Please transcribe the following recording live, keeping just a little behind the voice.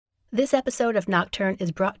This episode of Nocturne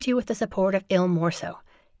is brought to you with the support of Il Morso.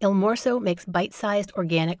 Il Morso makes bite-sized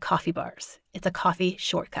organic coffee bars. It's a coffee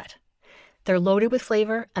shortcut. They're loaded with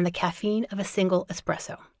flavor and the caffeine of a single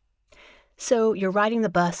espresso. So you're riding the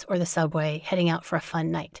bus or the subway, heading out for a fun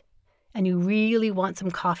night, and you really want some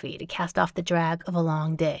coffee to cast off the drag of a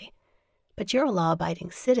long day. But you're a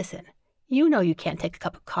law-abiding citizen. You know you can't take a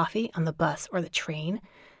cup of coffee on the bus or the train.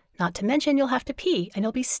 Not to mention you'll have to pee and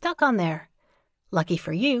you'll be stuck on there. Lucky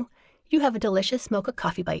for you, you have a delicious mocha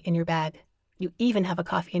coffee bite in your bag. You even have a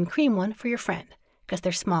coffee and cream one for your friend, because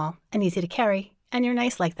they're small and easy to carry, and you're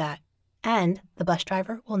nice like that. And the bus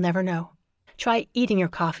driver will never know. Try eating your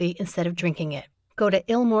coffee instead of drinking it. Go to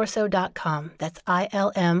ilmorso.com, that's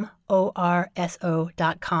ILMORSO.com,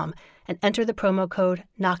 and enter the promo code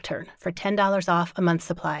NOCTURNE for $10 off a month's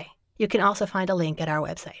supply. You can also find a link at our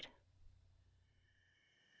website.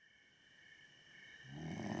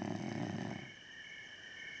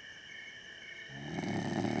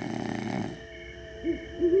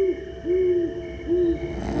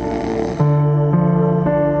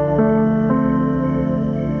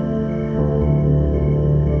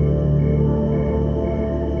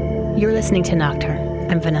 You're listening to Nocturne.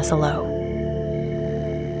 I'm Vanessa Lowe.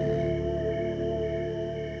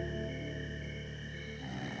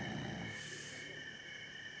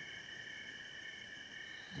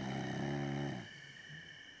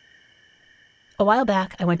 A while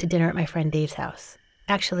back, I went to dinner at my friend Dave's house.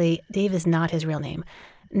 Actually, Dave is not his real name.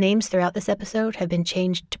 Names throughout this episode have been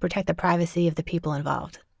changed to protect the privacy of the people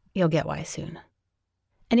involved. You'll get why soon.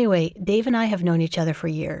 Anyway, Dave and I have known each other for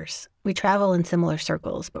years. We travel in similar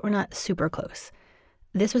circles, but we're not super close.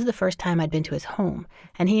 This was the first time I'd been to his home,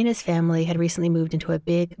 and he and his family had recently moved into a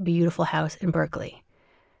big, beautiful house in Berkeley.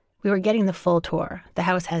 We were getting the full tour. The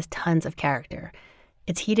house has tons of character.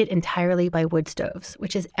 It's heated entirely by wood stoves,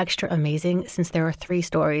 which is extra amazing since there are 3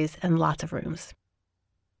 stories and lots of rooms.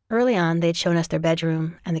 Early on, they'd shown us their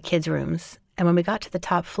bedroom and the kids' rooms, and when we got to the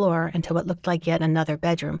top floor and to what looked like yet another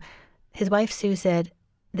bedroom, his wife Sue said,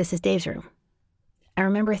 "This is Dave's room." I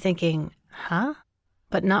remember thinking, huh?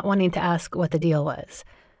 But not wanting to ask what the deal was.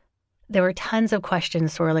 There were tons of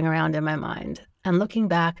questions swirling around in my mind, and looking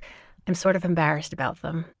back, I'm sort of embarrassed about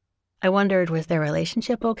them. I wondered, was their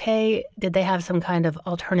relationship okay? Did they have some kind of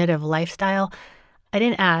alternative lifestyle? I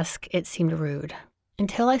didn't ask, it seemed rude.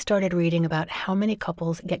 Until I started reading about how many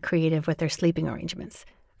couples get creative with their sleeping arrangements,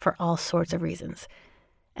 for all sorts of reasons.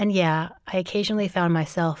 And yeah, I occasionally found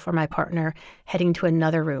myself or my partner heading to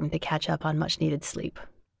another room to catch up on much-needed sleep.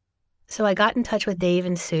 So I got in touch with Dave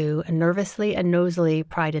and Sue and nervously and nosily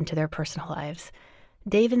pried into their personal lives.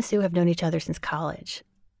 Dave and Sue have known each other since college.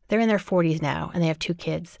 They're in their 40s now, and they have 2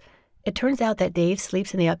 kids. It turns out that Dave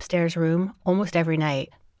sleeps in the upstairs room almost every night,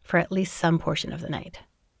 for at least some portion of the night.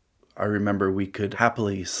 I remember we could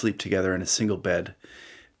happily sleep together in a single bed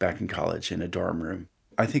back in college in a dorm room.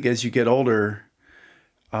 I think as you get older,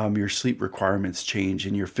 your sleep requirements change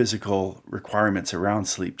and your physical requirements around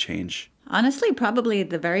sleep change. Honestly, probably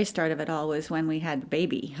the very start of it all was when we had the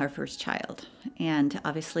baby, our first child. And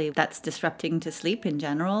obviously that's disrupting to sleep in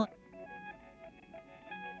general.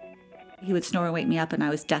 He would snore and wake me up and I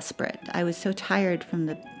was desperate. I was so tired from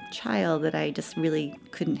the child that I just really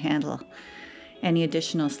couldn't handle any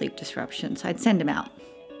additional sleep disruptions. I'd send him out.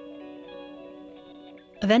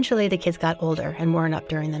 Eventually, the kids got older and weren't up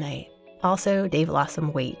during the night. Also, Dave lost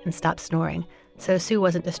some weight and stopped snoring, so Sue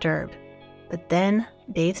wasn't disturbed. But then,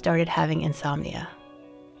 Dave started having insomnia.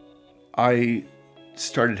 I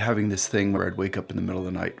started having this thing where I'd wake up in the middle of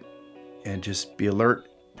the night and just be alert.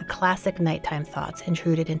 The classic nighttime thoughts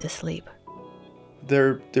intruded into sleep.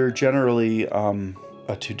 They're generally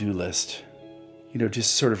a to-do list. You know,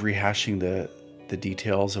 just sort of rehashing the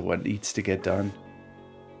details of what needs to get done.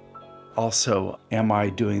 Also, am I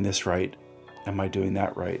doing this right? Am I doing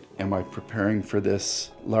that right? Am I preparing for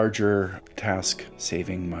this larger task,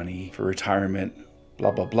 saving money for retirement,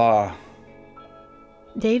 blah, blah, blah.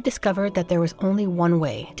 Dave discovered that there was only one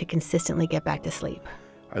way to consistently get back to sleep.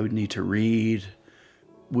 I would need to read,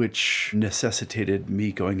 which necessitated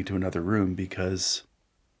me going into another room because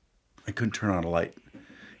I couldn't turn on a light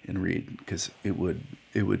and read because it would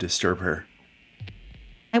disturb her.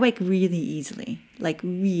 I wake really easily, like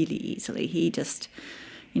really easily. He just,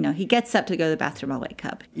 he gets up to go to the bathroom, I'll wake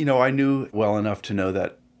up. I knew well enough to know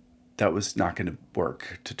that that was not going to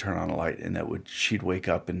work to turn on a light, and she'd wake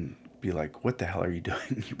up and be like, "What the hell are you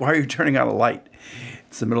doing? Why are you turning on a light?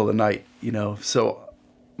 It's the middle of the night," So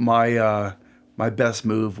my best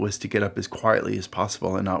move was to get up as quietly as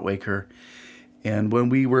possible and not wake her. And when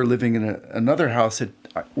we were living in another house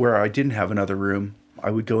where I didn't have another room,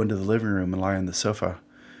 I would go into the living room and lie on the sofa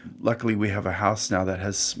luckily we have a house now that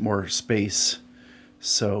has more space.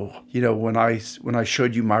 So, when I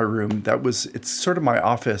showed you my room, it's sort of my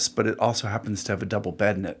office, but it also happens to have a double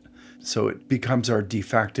bed in it. So it becomes our de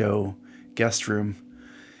facto guest room,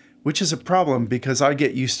 which is a problem because I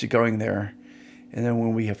get used to going there. And then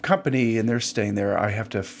when we have company and they're staying there, I have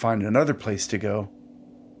to find another place to go.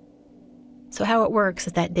 So how it works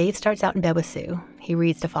is that Dave starts out in bed with Sue. He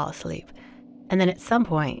reads to fall asleep. And then at some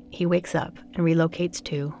point, he wakes up and relocates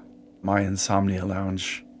to my insomnia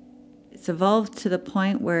lounge. It's evolved to the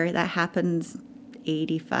point where that happens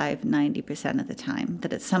 85-90% of the time,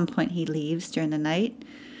 that at some point he leaves during the night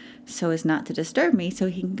so as not to disturb me so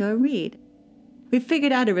he can go read. We've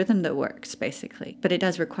figured out a rhythm that works, basically, but it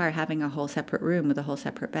does require having a whole separate room with a whole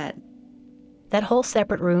separate bed. That whole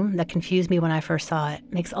separate room that confused me when I first saw it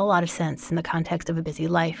makes a lot of sense in the context of a busy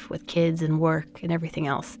life with kids and work and everything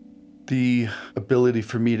else. The ability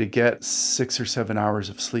for me to get 6 or 7 hours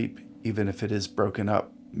of sleep, even if it is broken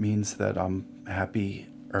up, means that I'm happy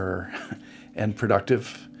and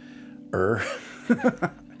productive,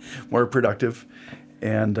 more productive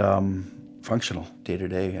and functional day to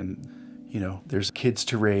day. And, there's kids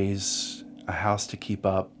to raise, a house to keep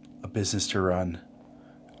up, a business to run.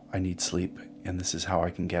 I need sleep, and this is how I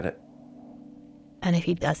can get it. And if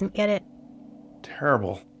he doesn't get it?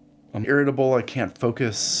 Terrible. I'm irritable. I can't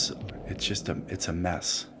focus. It's a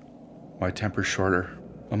mess. My temper's shorter.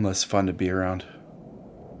 I'm less fun to be around.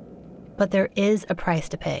 But there is a price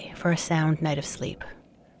to pay for a sound night of sleep.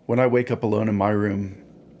 When I wake up alone in my room,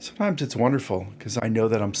 sometimes it's wonderful because I know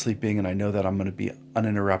that I'm sleeping and I know that I'm going to be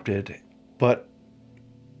uninterrupted. But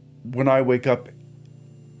when I wake up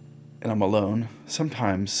and I'm alone,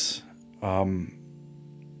 sometimes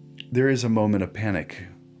there is a moment of panic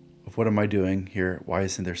of what am I doing here? Why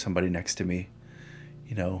isn't there somebody next to me?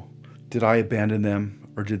 Did I abandon them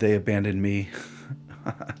or did they abandon me?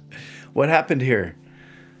 What happened here?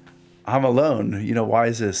 I'm alone. Why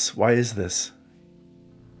is this? Why is this?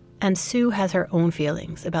 And Sue has her own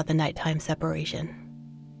feelings about the nighttime separation.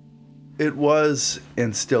 It was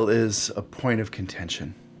and still is a point of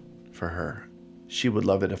contention for her. She would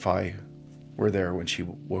love it if I were there when she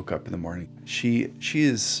woke up in the morning. She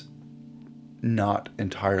is not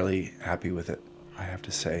entirely happy with it, I have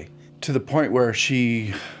to say. To the point where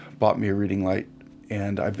she bought me a reading light,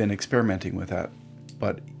 and I've been experimenting with that.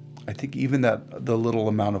 But I think even the little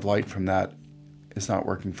amount of light from that is not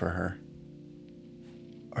working for her.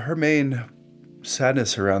 Her main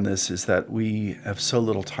sadness around this is that we have so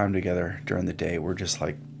little time together during the day. We're just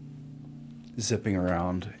like zipping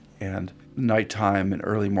around, and nighttime and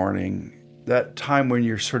early morning, that time when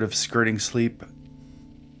you're sort of skirting sleep,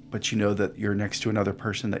 but you know that you're next to another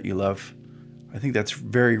person that you love, I think that's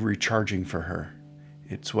very recharging for her.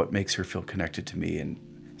 It's what makes her feel connected to me and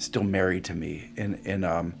still married to me in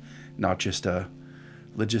not just a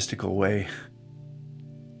logistical way.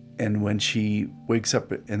 And when she wakes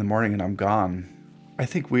up in the morning and I'm gone, I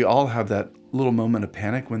think we all have that little moment of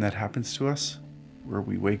panic when that happens to us, where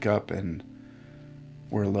we wake up and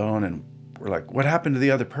we're alone and we're like, what happened to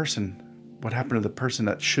the other person? What happened to the person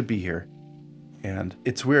that should be here? And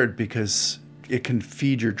it's weird because it can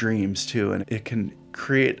feed your dreams too, and it can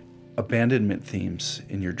create abandonment themes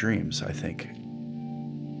in your dreams, I think.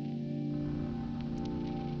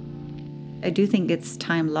 I do think it's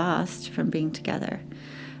time lost from being together.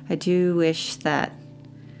 I do wish that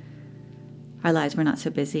our lives were not so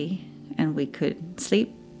busy and we could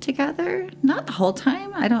sleep together. Not the whole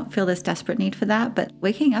time. I don't feel this desperate need for that, but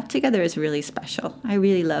waking up together is really special. I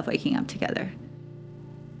really love waking up together.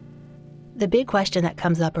 The big question that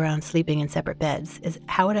comes up around sleeping in separate beds is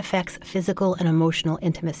how it affects physical and emotional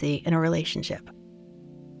intimacy in a relationship.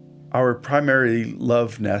 Our primary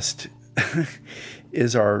love nest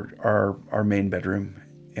is our main bedroom.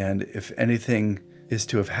 And if anything is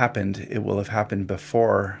to have happened, it will have happened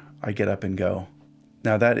before I get up and go.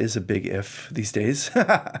 Now that is a big if these days.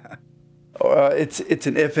 It's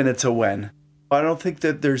an if and it's a when. I don't think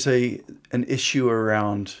that there's an issue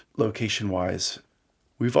around location-wise.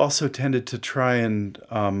 We've also tended to try and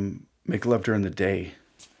make love during the day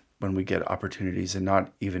when we get opportunities and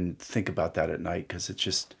not even think about that at night because it's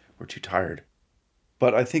just, we're too tired.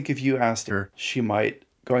 But I think if you asked her, she might,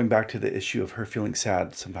 going back to the issue of her feeling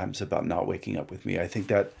sad sometimes about not waking up with me, I think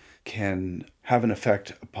that can have an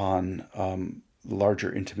effect upon the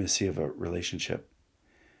larger intimacy of a relationship,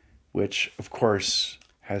 which of course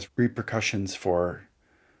has repercussions for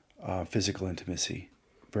physical intimacy,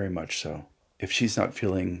 very much so. If she's not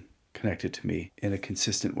feeling connected to me in a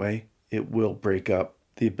consistent way, it will break up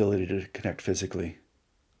the ability to connect physically.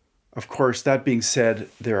 Of course, that being said,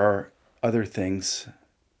 there are other things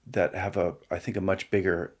that have I think a much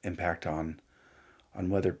bigger impact on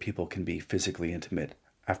whether people can be physically intimate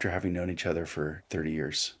after having known each other for 30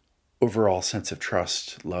 years. Overall sense of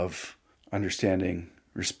trust, love, understanding,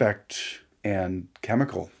 respect, and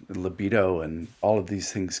chemical libido, and all of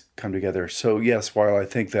these things come together. So yes, while I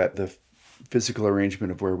think that the physical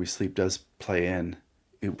arrangement of where we sleep does play in,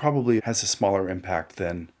 it probably has a smaller impact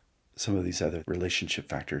than some of these other relationship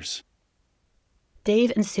factors.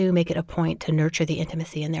 Dave and Sue make it a point to nurture the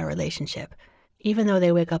intimacy in their relationship, even though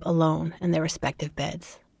they wake up alone in their respective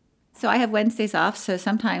beds. So I have Wednesdays off, so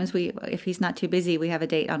sometimes if he's not too busy, we have a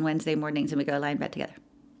date on Wednesday mornings and we go lie in bed together.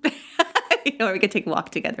 Or we could take a walk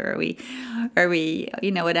together, or we,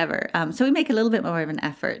 whatever. So we make a little bit more of an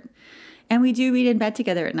effort. And we do read in bed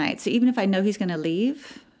together at night. So even if I know he's going to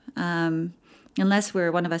leave, unless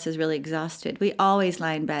one of us is really exhausted, we always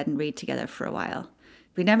lie in bed and read together for a while.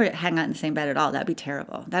 We never hang out in the same bed at all. That'd be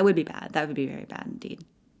terrible. That would be bad. That would be very bad indeed.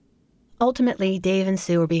 Ultimately, Dave and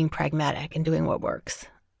Sue are being pragmatic and doing what works.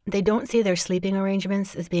 They don't see their sleeping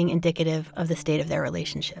arrangements as being indicative of the state of their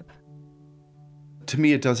relationship. To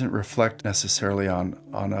me, it doesn't reflect necessarily on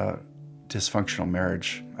a dysfunctional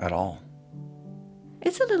marriage at all.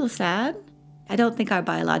 It's a little sad. I don't think our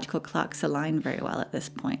biological clocks align very well at this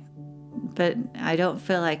point. But I don't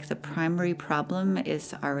feel like the primary problem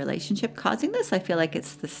is our relationship causing this. I feel like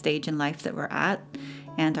it's the stage in life that we're at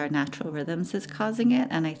and our natural rhythms is causing it.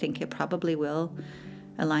 And I think it probably will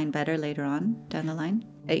align better later on down the line.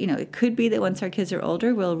 It could be that once our kids are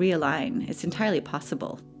older, we'll realign. It's entirely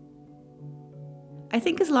possible. I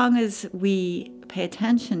think as long as we pay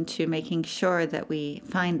attention to making sure that we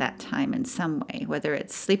find that time in some way, whether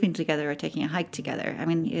it's sleeping together or taking a hike together. I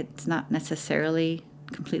mean, it's not necessarily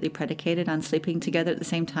completely predicated on sleeping together at the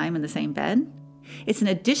same time in the same bed. It's an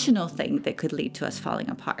additional thing that could lead to us falling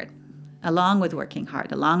apart, along with working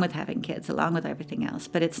hard, along with having kids, along with everything else.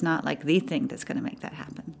 But it's not like the thing that's going to make that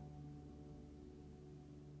happen.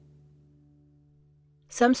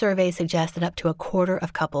 Some surveys suggest that up to a quarter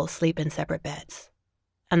of couples sleep in separate beds.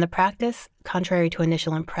 And the practice, contrary to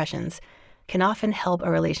initial impressions, can often help a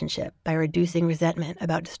relationship by reducing resentment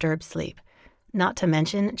about disturbed sleep, not to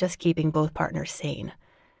mention just keeping both partners sane.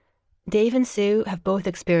 Dave and Sue have both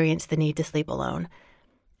experienced the need to sleep alone,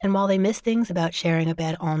 and while they miss things about sharing a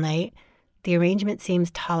bed all night, the arrangement seems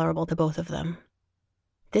tolerable to both of them.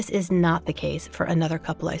 This is not the case for another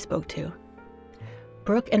couple I spoke to.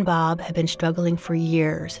 Brooke and Bob have been struggling for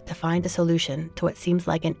years to find a solution to what seems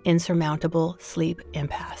like an insurmountable sleep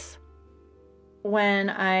impasse. When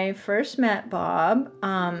I first met Bob,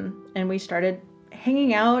 and we started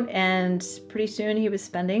hanging out, and pretty soon he was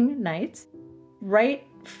spending nights, right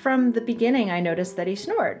from the beginning I noticed that he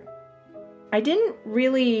snored. I didn't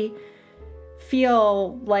really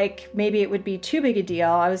feel like maybe it would be too big a deal.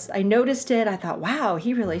 I noticed it, I thought, wow,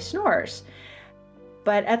 he really snores.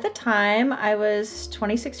 But at the time, I was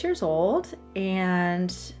 26 years old,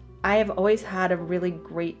 and I have always had a really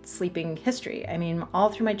great sleeping history. I mean, all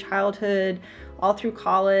through my childhood, all through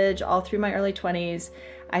college, all through my early 20s,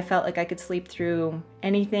 I felt like I could sleep through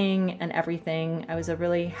anything and everything. I was a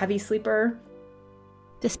really heavy sleeper.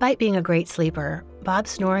 Despite being a great sleeper, Bob's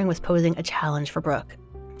snoring was posing a challenge for Brooke.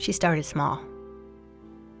 She started small.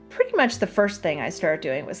 Pretty much the first thing I started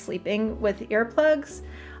doing was sleeping with earplugs,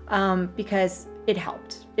 because it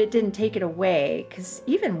helped. It didn't take it away, because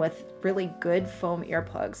even with really good foam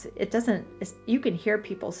earplugs, you can hear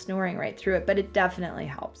people snoring right through it, but it definitely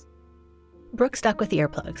helps. Brooke stuck with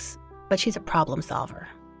earplugs, but she's a problem solver.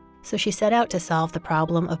 So she set out to solve the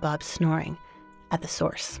problem of Bob's snoring at the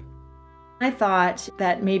source. I thought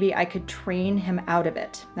that maybe I could train him out of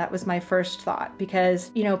it. That was my first thought, because,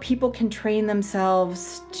 people can train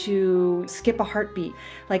themselves to skip a heartbeat.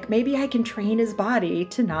 Like, maybe I can train his body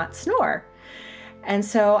to not snore. And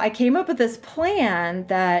so I came up with this plan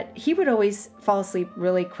that he would always fall asleep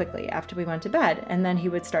really quickly after we went to bed, and then he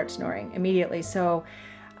would start snoring immediately. So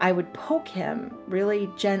I would poke him really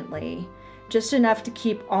gently, just enough to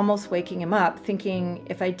keep almost waking him up, thinking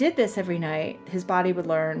if I did this every night, his body would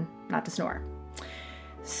learn not to snore.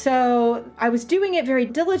 So I was doing it very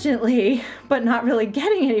diligently, but not really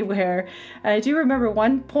getting anywhere. And I do remember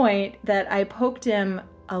one point that I poked him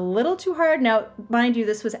a little too hard. Now, mind you,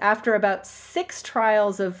 this was after about 6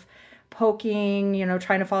 trials of poking,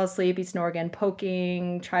 trying to fall asleep. He'd snore again,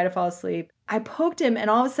 poking, try to fall asleep. I poked him, and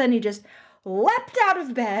all of a sudden he just leapt out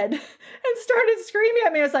of bed and started screaming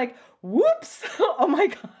at me. I was like, whoops, oh my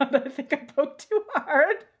God, I think I poked too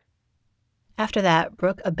hard. After that,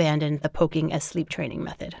 Brooke abandoned the poking as sleep training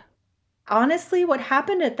method. honestly, what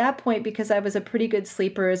happened at that point, because I was a pretty good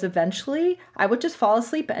sleeper, is eventually I would just fall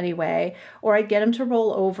asleep anyway, or I'd get him to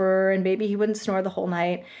roll over and maybe he wouldn't snore the whole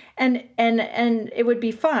night. And it would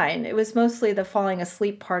be fine. It was mostly the falling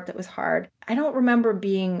asleep part that was hard. I don't remember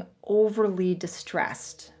being overly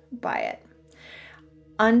distressed by it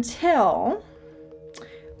until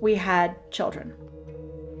we had children.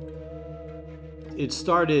 It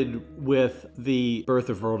started with the birth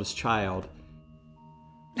of our oldest child.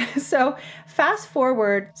 So fast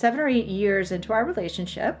forward 7 or 8 years into our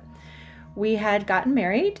relationship, we had gotten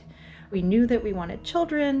married. We knew that we wanted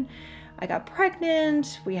children. I got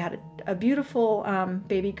pregnant. We had a beautiful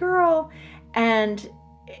baby girl. And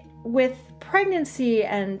with pregnancy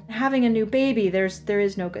and having a new baby, there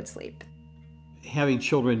is no good sleep. Having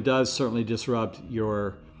children does certainly disrupt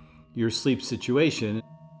your sleep situation.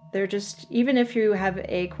 They're just, even if you have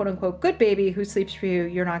a quote unquote good baby who sleeps for you,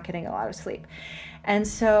 you're not getting a lot of sleep. And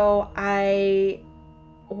so I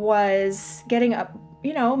was getting up,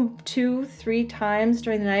 2-3 times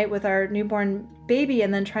during the night with our newborn baby,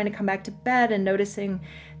 and then trying to come back to bed and noticing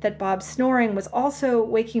that Bob's snoring was also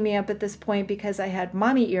waking me up at this point because I had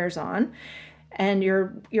mommy ears on, and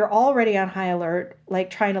you're already on high alert, like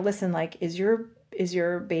trying to listen, like, is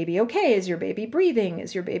your baby okay? Is your baby breathing?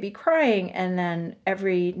 Is your baby crying? And then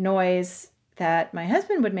every noise that my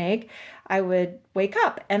husband would make, I would wake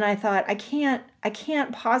up. And I thought, I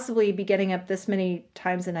can't possibly be getting up this many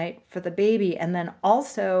times a night for the baby and then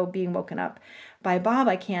also being woken up by Bob.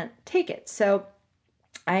 I can't take it. So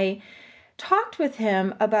I talked with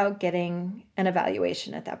him about getting an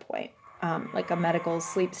evaluation at that point, like a medical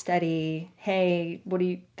sleep study. Hey, what do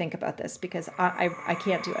you think about this? Because I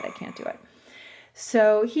can't do it. I can't do it.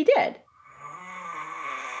 So he did.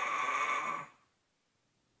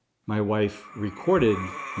 My wife recorded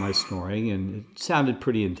my snoring, and it sounded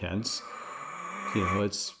pretty intense.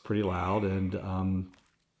 It's pretty loud, and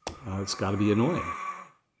it's got to be annoying.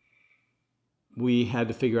 We had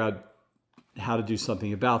to figure out how to do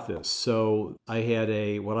something about this. So I had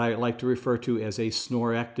what I like to refer to as a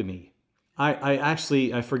snorectomy.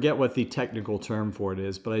 I forget what the technical term for it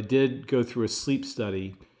is, but I did go through a sleep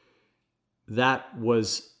study. That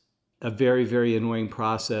was a very, very annoying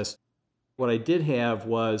process. What I did have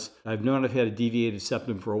was, I've known I've had a deviated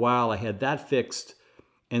septum for a while. I had that fixed,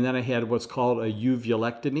 and then I had what's called a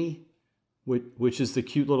uvulectomy, which is the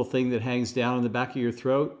cute little thing that hangs down in the back of your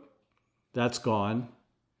throat. That's gone.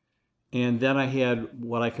 And then I had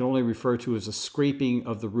what I can only refer to as a scraping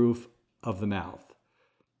of the roof of the mouth.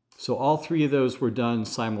 So all 3 of those were done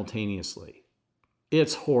simultaneously.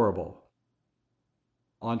 It's horrible.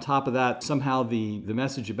 On top of that, somehow the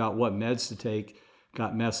message about what meds to take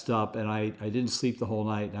got messed up, and I didn't sleep the whole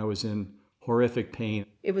night, and I was in horrific pain.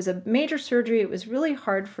 It was a major surgery. It was really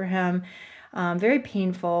hard for him, very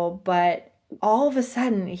painful, but all of a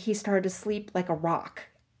sudden he started to sleep like a rock,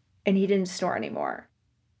 and he didn't snore anymore.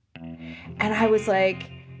 And I was like,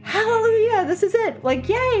 hallelujah, this is it. Like,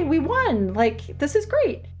 yay, we won. Like, this is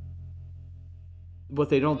great. What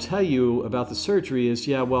they don't tell you about the surgery is,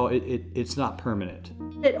 it's not permanent.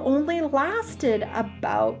 It only lasted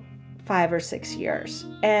about 5 or 6 years.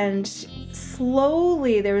 And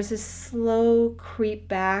slowly, there was this slow creep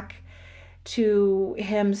back to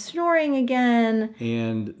him snoring again.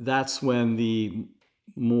 And that's when the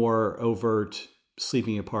more overt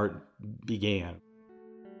sleeping apart began.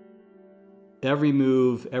 Every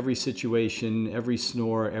move, every situation, every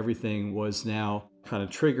snore, everything was now kind of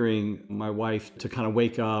triggering my wife to kind of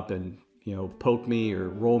wake up and, poke me or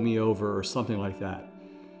roll me over or something like that.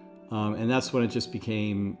 And that's when it just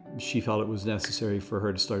became, she felt it was necessary for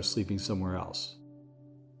her to start sleeping somewhere else.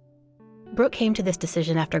 Brooke came to this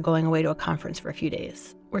decision after going away to a conference for a few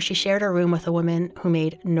days, where she shared her room with a woman who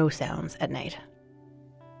made no sounds at night.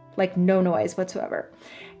 Like no noise whatsoever.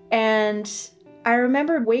 And I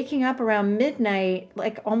remember waking up around midnight,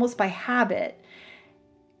 like almost by habit,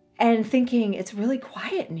 and thinking, it's really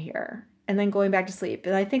quiet in here, and then going back to sleep.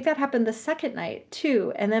 And I think that happened the second night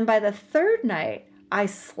too. And then by the third night, I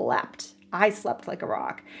slept like a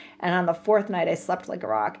rock. And on the fourth night, I slept like a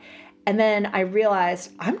rock. And then I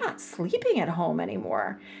realized I'm not sleeping at home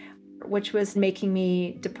anymore, which was making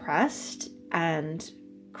me depressed and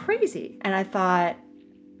crazy. And I thought,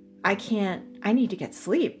 I need to get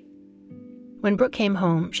sleep. When Brooke came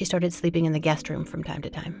home, she started sleeping in the guest room from time to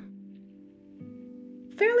time.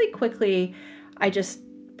 Fairly quickly, I just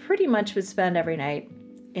pretty much would spend every night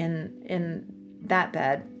in that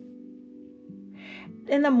bed.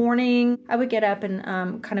 In the morning, I would get up and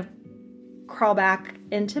kind of crawl back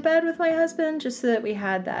into bed with my husband just so that we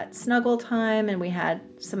had that snuggle time and we had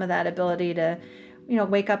some of that ability to,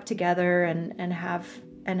 wake up together and have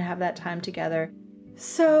and have that time together.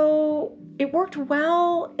 So it worked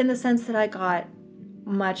well in the sense that I got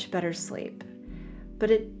much better sleep, but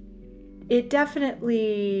it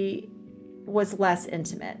definitely was less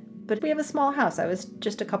intimate. But we have a small house. I was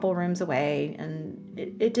just a couple rooms away, and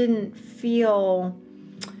it didn't feel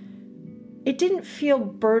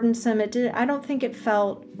burdensome. I don't think it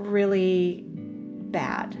felt really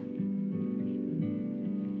bad.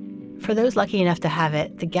 For those lucky enough to have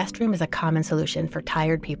it, the guest room is a common solution for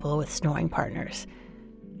tired people with snoring partners.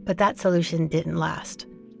 But that solution didn't last.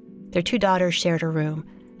 Their 2 daughters shared a room,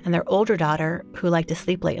 and their older daughter, who liked to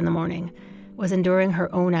sleep late in the morning, was enduring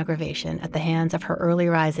her own aggravation at the hands of her early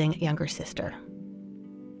rising younger sister.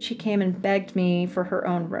 She came and begged me for her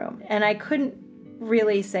own room, and I couldn't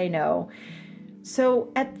really say no.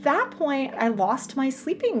 So at that point, I lost my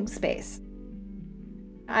sleeping space.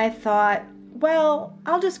 I thought, well,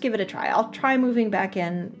 I'll just give it a try. I'll try moving back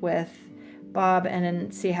in with Bob and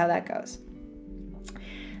then see how that goes.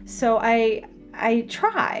 So I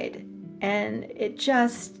tried, and it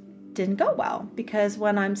just didn't go well, because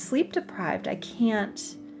when I'm sleep deprived, I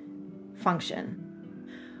can't function.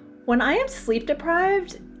 When I am sleep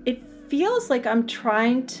deprived, it feels like I'm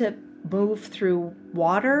trying to move through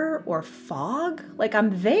water or fog. Like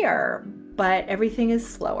I'm there, but everything is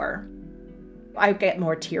slower. I get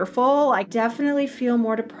more tearful. I definitely feel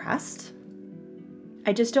more depressed.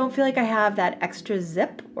 I just don't feel like I have that extra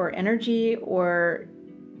zip or energy or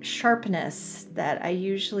sharpness that I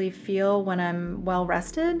usually feel when I'm well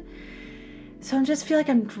rested. So I just feel like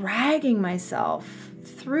I'm dragging myself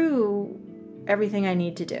through everything I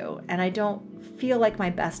need to do, and I don't feel like my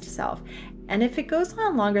best self. And if it goes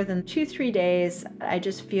on longer than 2-3 days, I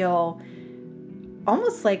just feel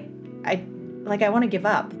almost like I want to give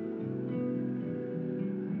up.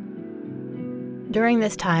 During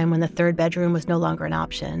this time, when the 3rd bedroom was no longer an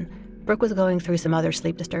option, Brooke was going through some other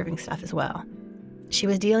sleep-disturbing stuff as well. She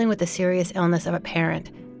was dealing with the serious illness of a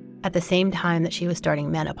parent at the same time that she was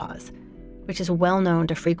starting menopause, which is well known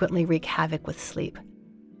to frequently wreak havoc with sleep.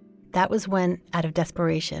 That was when, out of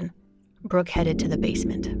desperation, Brooke headed to the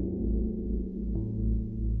basement.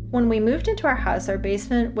 When we moved into our house, our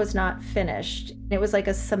basement was not finished. It was like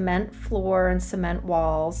a cement floor and cement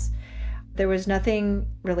walls. There was nothing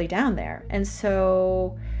really down there. And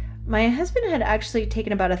so my husband had actually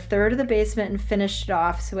taken about 1/3 of the basement and finished it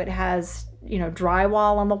off, so it has,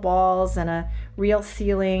 drywall on the walls and a real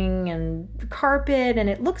ceiling and carpet, and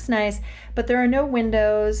it looks nice, but there are no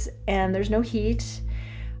windows and there's no heat.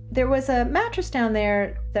 There was a mattress down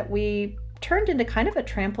there that we turned into kind of a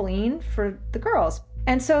trampoline for the girls.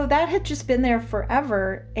 And so that had just been there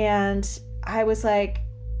forever, and I was like,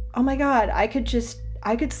 oh my God, I could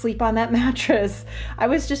sleep on that mattress. I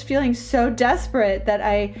was just feeling so desperate that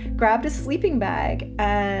I grabbed a sleeping bag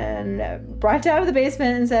and brought it down to the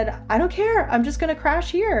basement and said, I don't care, I'm just gonna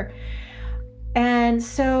crash here. And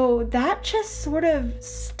so that just sort of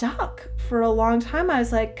stuck for a long time. I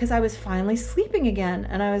was like, because I was finally sleeping again,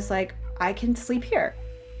 and I was like, I can sleep here.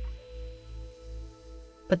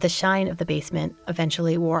 But the shine of the basement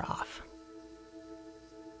eventually wore off.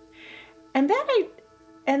 And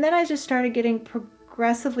then I just started getting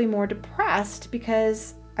progressively more depressed,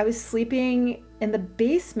 because I was sleeping in the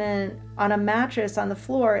basement on a mattress on the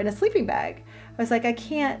floor in a sleeping bag. I was like, I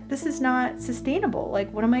can't, this is not sustainable. Like,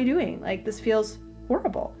 what am I doing? Like, this feels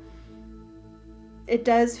horrible. It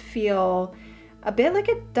does feel a bit like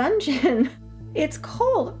a dungeon. It's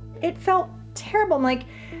cold. It felt terrible. I'm like,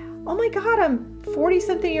 oh my God, I'm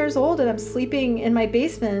 40-something years old and I'm sleeping in my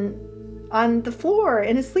basement on the floor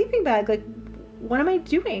in a sleeping bag. Like, what am I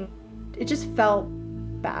doing? It just felt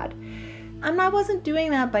bad. I wasn't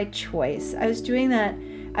doing that by choice. I was doing that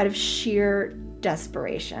out of sheer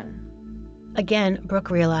desperation. Again, Brooke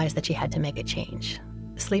realized that she had to make a change.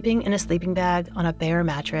 Sleeping in a sleeping bag on a bare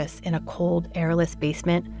mattress in a cold, airless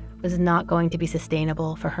basement was not going to be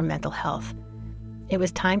sustainable for her mental health. It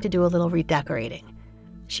was time to do a little redecorating.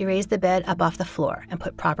 She raised the bed up off the floor and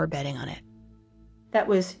put proper bedding on it. That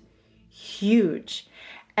was huge.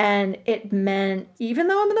 And it meant, even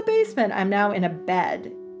though I'm in the basement, I'm now in a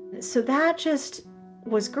bed. So that just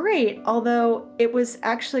was great, although it was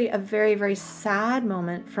actually a very, very sad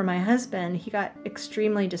moment for my husband. He got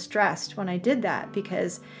extremely distressed when I did that,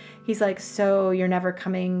 because he's like, so you're never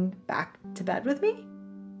coming back to bed with me?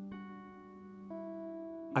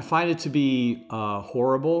 I find it to be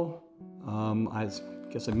horrible. I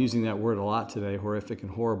guess I'm using that word a lot today, horrific and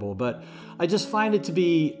horrible, but I just find it to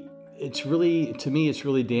be, to me, it's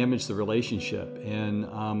really damaged the relationship. And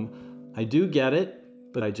I do get it,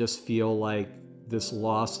 but I just feel like this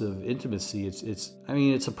loss of intimacy,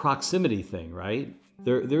 it's a proximity thing, right?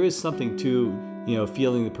 There is something to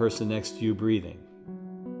feeling the person next to you breathing.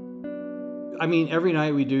 I mean, every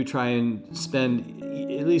night we do try and spend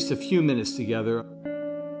at least a few minutes together.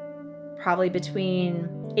 Probably between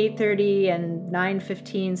 8:30 and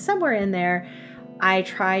 9:15, somewhere in there, I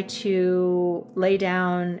try to lay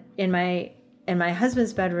down in my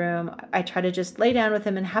husband's bedroom. I try to just lay down with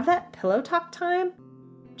him and have that pillow talk time.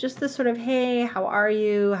 Just the sort of, hey, how are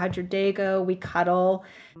you? How'd your day go? We cuddle.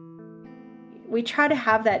 We try to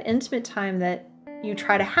have that intimate time that you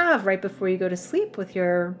try to have right before you go to sleep with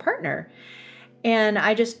your partner. And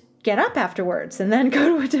I just get up afterwards and then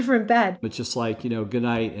go to a different bed. It's just like, good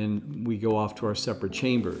night, and we go off to our separate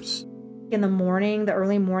chambers. In the morning, the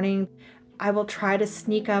early morning, I will try to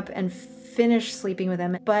sneak up and finish sleeping with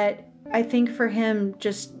him. But I think for him,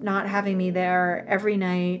 just not having me there every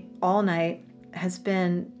night, all night, has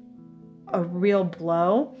been a real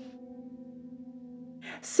blow.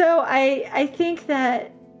 So I think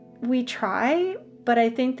that we try, but I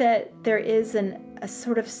think that there is a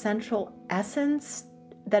sort of central essence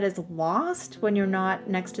that is lost when you're not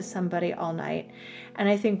next to somebody all night. And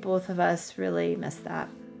I think both of us really miss that.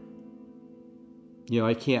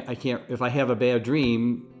 I can't, if I have a bad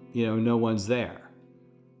dream, no one's there.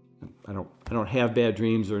 I don't have bad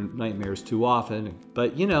dreams or nightmares too often,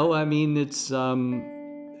 but it's,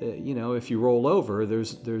 if you roll over,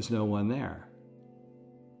 there's no one there.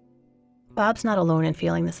 Bob's not alone in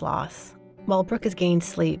feeling this loss. While Brooke has gained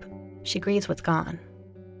sleep, she grieves what's gone.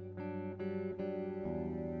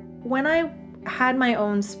 When I had my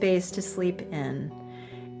own space to sleep in,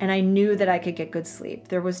 and I knew that I could get good sleep,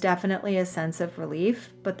 there was definitely a sense of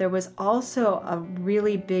relief, but there was also a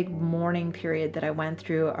really big mourning period that I went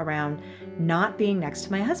through around not being next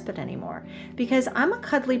to my husband anymore. Because I'm a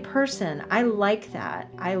cuddly person. I like that.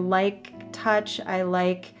 I like touch. I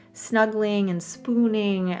like snuggling and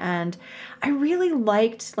spooning, and I really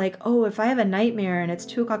liked, if I have a nightmare and it's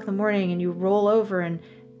 2:00 in the morning and you roll over and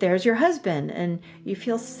there's your husband and you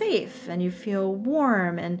feel safe and you feel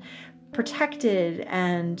warm and protected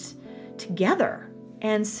and together.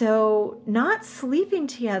 And so not sleeping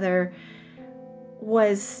together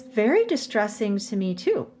was very distressing to me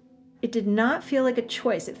too. It did not feel like a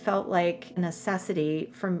choice. It felt like a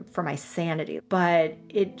necessity for my sanity, but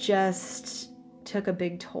it just took a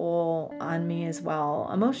big toll on me as well,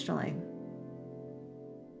 emotionally.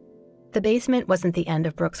 The basement wasn't the end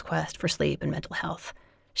of Brooke's quest for sleep and mental health.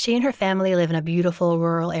 She and her family live in a beautiful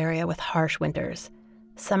rural area with harsh winters.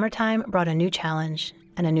 Summertime brought a new challenge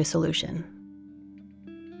and a new solution.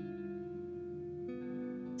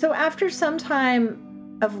 So after some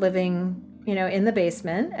time of living, in the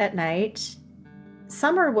basement at night,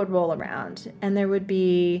 summer would roll around and there would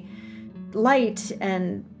be light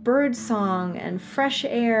and bird song and fresh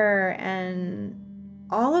air and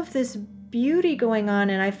all of this beauty going on,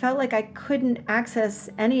 and I felt like I couldn't access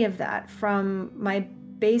any of that from my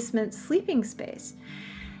basement sleeping space.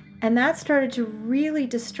 And that started to really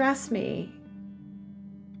distress me.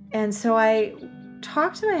 And so I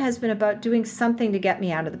talked to my husband about doing something to get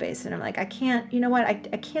me out of the basement. I'm like, I can't,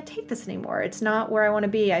 I can't take this anymore. It's not where I want to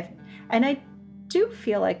be. And I do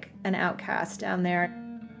feel like an outcast down there.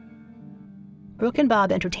 Brooke and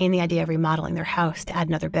Bob entertained the idea of remodeling their house to add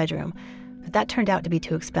another bedroom, but that turned out to be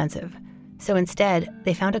too expensive. So instead,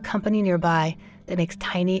 they found a company nearby that makes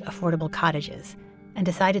tiny, affordable cottages and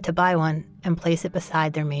decided to buy one and place it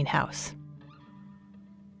beside their main house.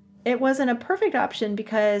 It wasn't a perfect option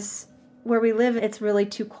because where we live, it's really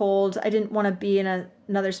too cold. I didn't want to be in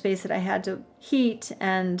another space that I had to heat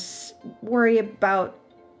and worry about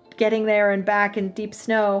getting there and back in deep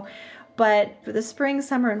snow. But for the spring,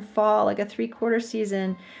 summer, and fall, like a 3/4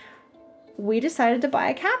 season, we decided to buy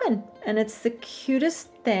a cabin. And it's the cutest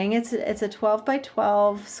thing. It's a 12 by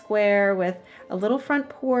 12 square with a little front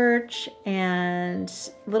porch and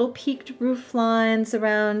little peaked roof lines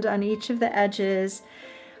around on each of the edges.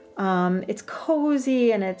 It's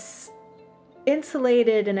cozy and it's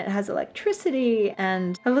insulated and it has electricity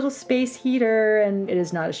and a little space heater, and it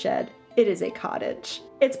is not a shed. It is a cottage.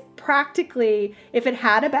 It's practically, if it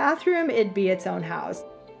had a bathroom, it'd be its own house.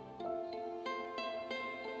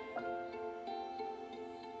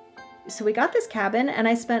 So we got this cabin and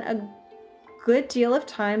I spent a good deal of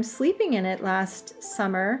time sleeping in it last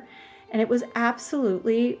summer, and it was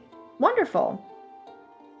absolutely wonderful.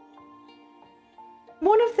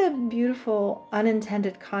 One of the beautiful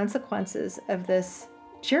unintended consequences of this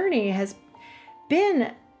journey has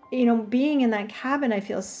been, being in that cabin, I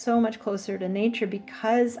feel so much closer to nature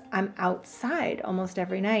because I'm outside almost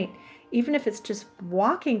every night. Even if it's just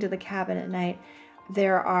walking to the cabin at night,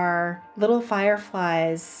 there are little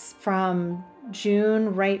fireflies from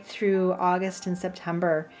June right through August and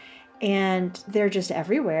September. and they're just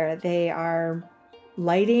everywhere. They are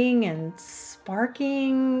lighting and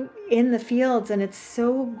sparking in the fields, and it's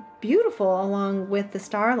so beautiful along with the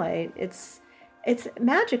starlight. It's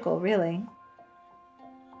magical, really.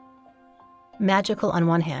 Magical on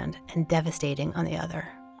one hand and devastating on the other.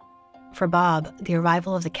 For Bob, the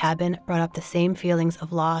arrival of the cabin brought up the same feelings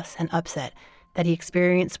of loss and upset that he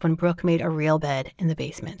experienced when Brooke made a real bed in the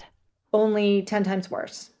basement. Only 10 times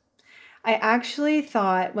worse. I actually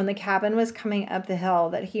thought when the cabin was coming up the hill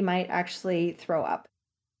that he might actually throw up.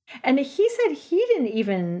 And he said he didn't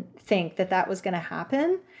even think that that was going to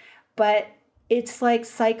happen, but it's like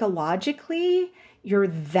psychologically, you're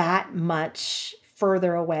that much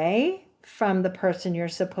further away from the person you're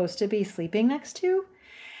supposed to be sleeping next to.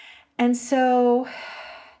 And so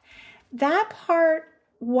that part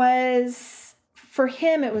was, for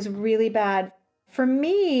him, it was really bad. For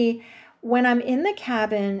me, when I'm in the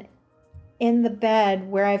cabin, in the bed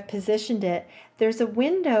where I've positioned it, there's a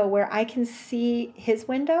window where I can see his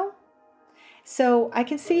window. So I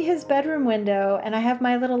can see his bedroom window, and I have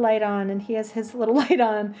my little light on and he has his little light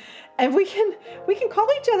on, and we can call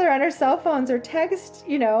each other on our cell phones or text,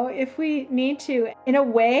 if we need to. In a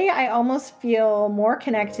way, I almost feel more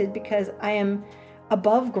connected because I am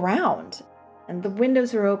above ground and the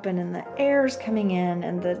windows are open and the air's coming in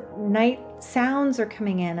and the night sounds are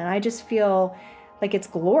coming in, and I just feel like it's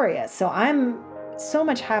glorious. So I'm so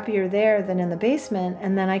much happier there than in the basement.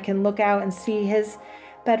 And then I can look out and see his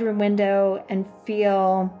bedroom window and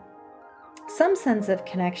feel some sense of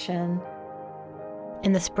connection.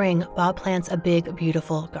 In the spring, Bob plants a big,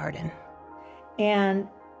 beautiful garden. And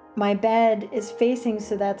my bed is facing,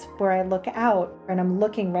 so that's where I look out, and I'm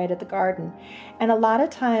looking right at the garden. And a lot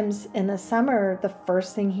of times in the summer, the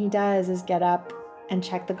first thing he does is get up and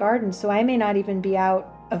check the garden. So I may not even be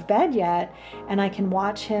out of bed yet, and I can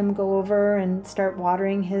watch him go over and start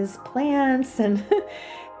watering his plants, and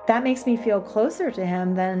that makes me feel closer to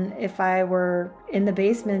him than if I were in the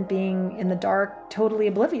basement being in the dark, totally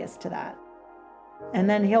oblivious to that. And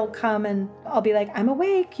then he'll come and I'll be like, I'm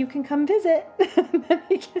awake, you can come visit. And then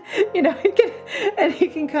he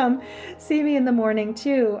can come see me in the morning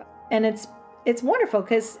too. And it's wonderful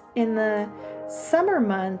because in the summer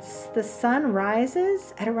months, the sun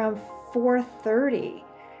rises at around 4:30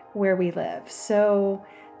 where we live. So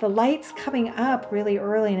the light's coming up really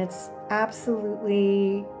early, and it's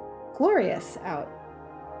absolutely glorious out.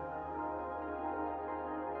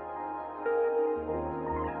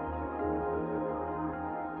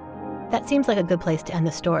 That seems like a good place to end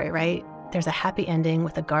the story, right? There's a happy ending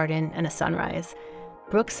with a garden and a sunrise.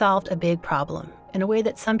 Brooke solved a big problem in a way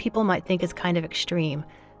that some people might think is kind of extreme,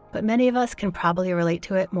 but many of us can probably relate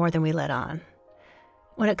to it more than we let on.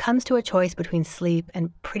 When it comes to a choice between sleep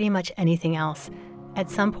and pretty much anything else, at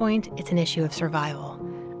some point it's an issue of survival.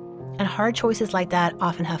 And hard choices like that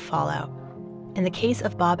often have fallout. In the case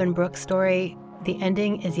of Bob and Brooke's story, the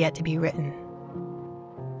ending is yet to be written.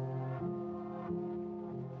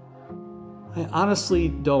 I honestly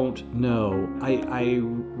don't know. I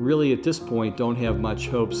really, at this point, don't have much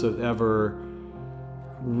hopes of ever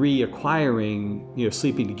reacquiring,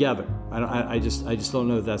 sleeping together. I just don't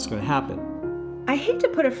know if that's going to happen. I hate to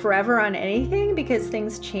put a forever on anything because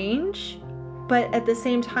things change, but at the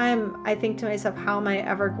same time, I think to myself, how am I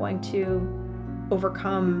ever going to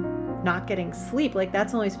overcome not getting sleep? Like,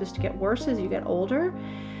 that's only supposed to get worse as you get older.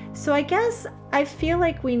 So I guess I feel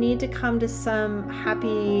like we need to come to some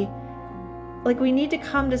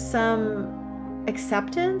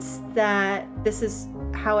acceptance that this is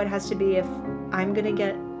how it has to be if I'm going to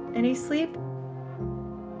get any sleep.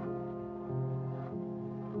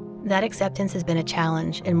 That acceptance has been a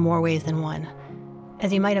challenge in more ways than one.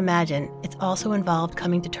 As you might imagine, it's also involved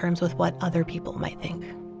coming to terms with what other people might think.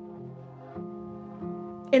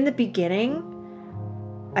 In the beginning,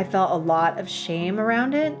 I felt a lot of shame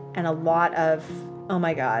around it and a lot of, oh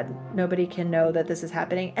my God, nobody can know that this is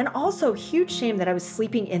happening. And also huge shame that I was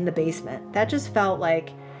sleeping in the basement. That just felt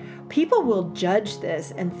like people will judge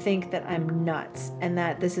this and think that I'm nuts and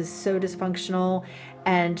that this is so dysfunctional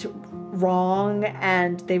and wrong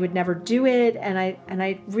and they would never do it. And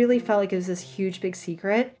I really felt like it was this huge, big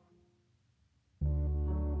secret.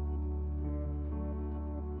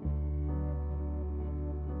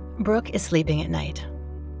 Brooke is sleeping at night,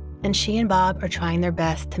 and she and Bob are trying their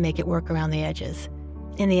best to make it work around the edges.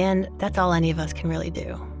 In the end, that's all any of us can really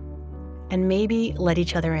do. And maybe let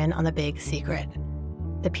each other in on the big secret.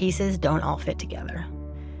 The pieces don't all fit together.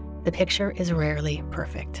 The picture is rarely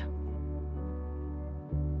perfect.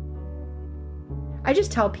 I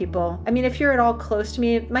just tell people, if you're at all close to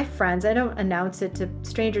me, my friends, I don't announce it to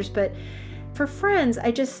strangers, but For friends,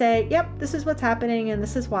 I just say, yep, this is what's happening and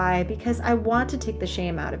this is why, because I want to take the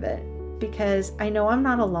shame out of it, because I know I'm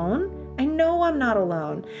not alone. I know I'm not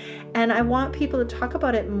alone. And I want people to talk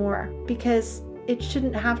about it more, because it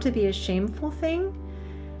shouldn't have to be a shameful thing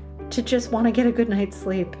to just want to get a good night's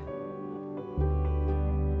sleep.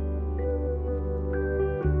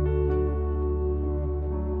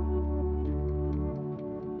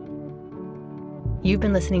 You've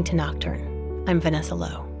been listening to Nocturne. I'm Vanessa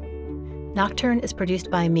Lowe. Nocturne is produced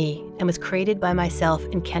by me and was created by myself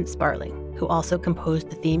and Kent Sparling, who also composed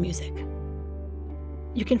the theme music.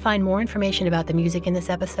 You can find more information about the music in this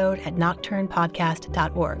episode at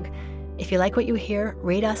nocturnepodcast.org. If you like what you hear,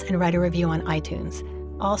 rate us and write a review on iTunes.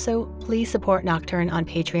 Also, please support Nocturne on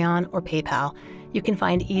Patreon or PayPal. You can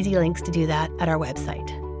find easy links to do that at our website.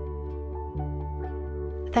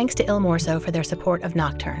 Thanks to Il Morso for their support of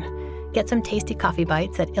Nocturne. Get some tasty coffee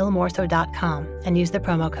bites at ilmorso.com and use the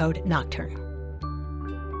promo code Nocturne.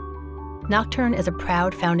 Nocturne is a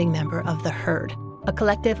proud founding member of The Herd, a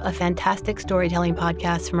collective of fantastic storytelling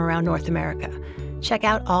podcasts from around North America. Check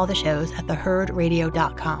out all the shows at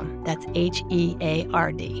theherdradio.com. That's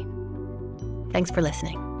HEARD. Thanks for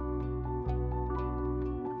listening.